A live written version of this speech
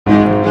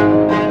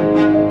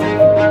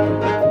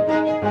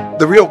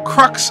The real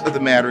crux of the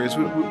matter is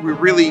we're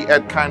really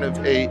at kind of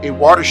a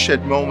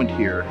watershed moment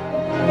here.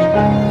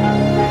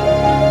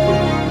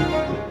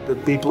 The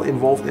people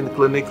involved in the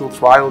clinical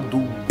trial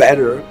do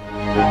better.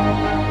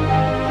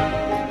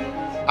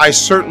 I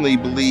certainly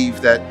believe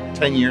that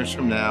 10 years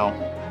from now,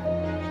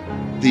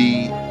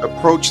 the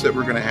approach that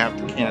we're going to have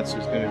to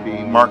cancer is going to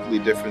be markedly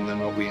different than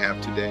what we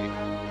have today.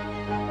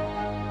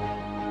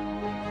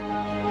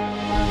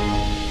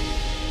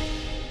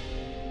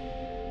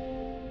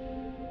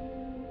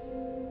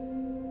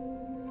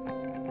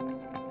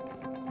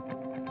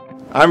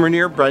 I'm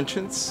Rainier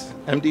Bruntjens,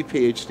 MD,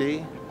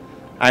 PhD.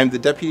 I'm the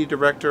Deputy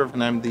Director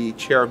and I'm the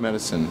Chair of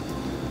Medicine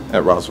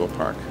at Roswell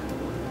Park.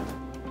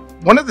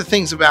 One of the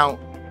things about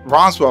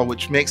Roswell,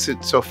 which makes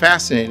it so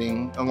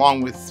fascinating,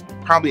 along with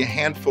probably a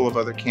handful of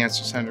other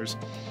cancer centers,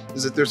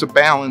 is that there's a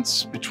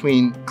balance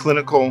between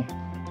clinical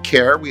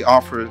care. We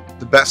offer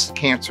the best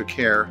cancer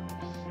care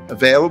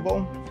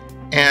available,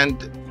 and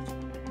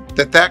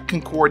that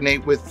can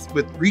coordinate with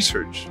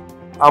research.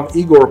 I'm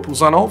Igor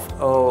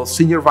Puzanov,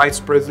 Senior Vice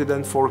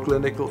President for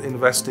Clinical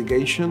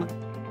Investigation.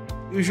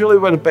 Usually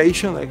when a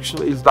patient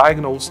actually is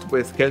diagnosed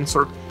with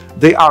cancer,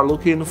 they are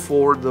looking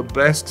for the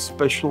best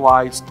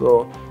specialized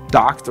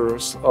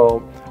doctors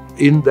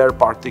in their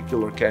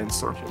particular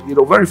cancer. You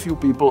know, very few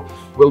people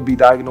will be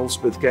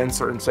diagnosed with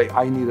cancer and say,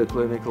 I need a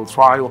clinical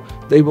trial.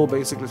 They will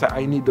basically say,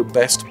 I need the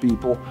best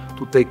people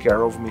to take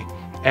care of me.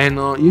 And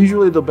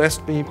usually the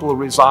best people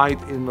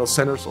reside in the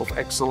centers of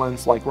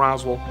excellence like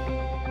Roswell.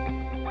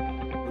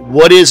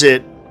 What is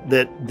it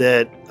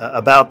that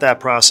about that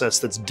process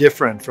that's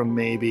different from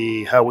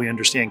maybe how we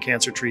understand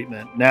cancer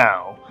treatment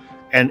now?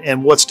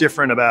 And what's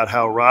different about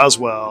how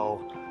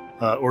Roswell,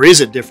 or is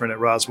it different at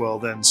Roswell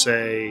than,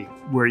 say,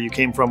 where you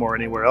came from or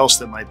anywhere else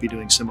that might be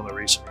doing similar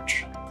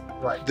research?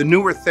 Right. The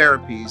newer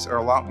therapies are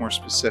a lot more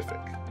specific,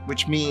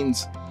 which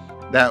means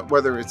that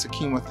whether it's a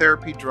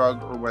chemotherapy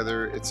drug or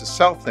whether it's a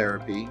cell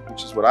therapy,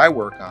 which is what I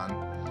work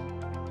on,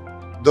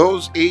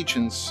 those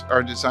agents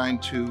are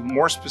designed to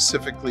more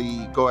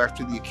specifically go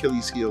after the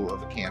Achilles heel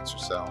of a cancer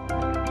cell.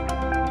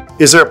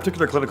 Is there a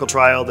particular clinical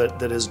trial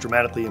that has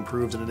dramatically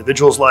improved an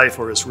individual's life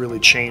or has really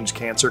changed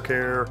cancer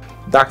care?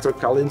 Dr.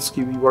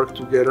 Kalinski, we work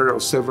together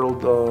on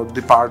several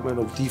Department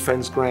of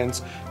Defense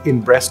grants in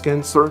breast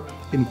cancer,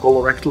 in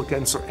colorectal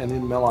cancer, and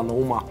in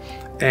melanoma.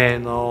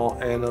 And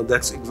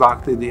that's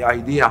exactly the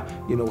idea,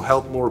 you know,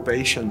 help more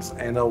patients.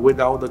 And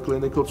without a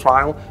clinical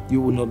trial, you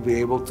would not be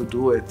able to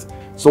do it.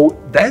 So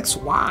that's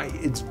why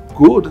it's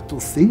good to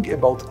think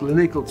about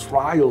clinical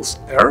trials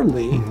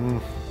early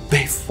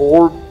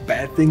before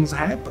bad things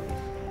happen.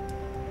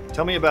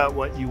 Tell me about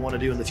what you want to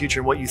do in the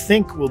future and what you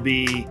think will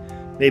be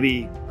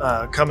maybe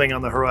coming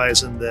on the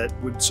horizon that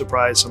would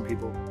surprise some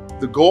people.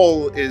 The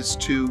goal is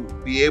to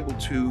be able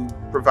to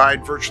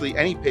provide virtually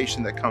any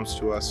patient that comes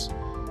to us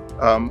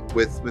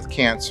with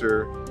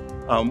cancer,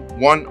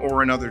 one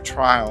or another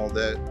trial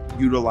that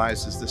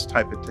utilizes this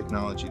type of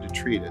technology to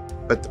treat it.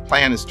 But the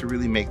plan is to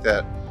really make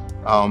that,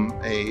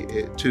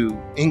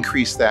 to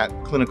increase that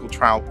clinical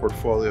trial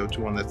portfolio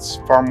to one that's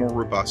far more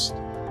robust,